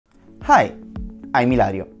Hi, I'm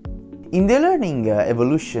Ilario. In the Learning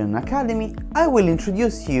Evolution Academy, I will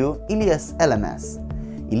introduce you ILIAS LMS.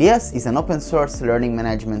 ILIAS is an open source learning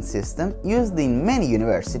management system used in many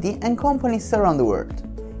universities and companies around the world.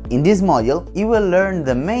 In this module, you will learn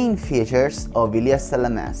the main features of ILIAS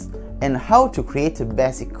LMS and how to create a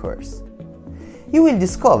basic course. You will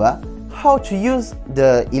discover how to use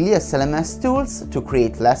the ILIAS LMS tools to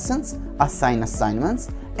create lessons, assign assignments,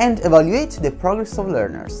 and evaluate the progress of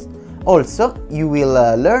learners. Also, you will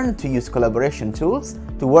learn to use collaboration tools,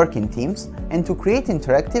 to work in teams, and to create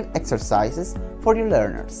interactive exercises for your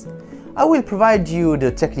learners. I will provide you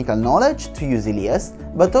the technical knowledge to use ILIAS,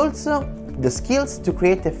 but also the skills to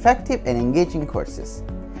create effective and engaging courses.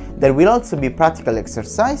 There will also be practical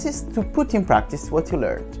exercises to put in practice what you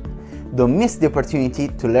learned. Don't miss the opportunity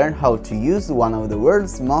to learn how to use one of the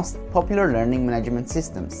world's most popular learning management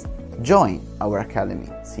systems. Join our academy.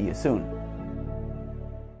 See you soon.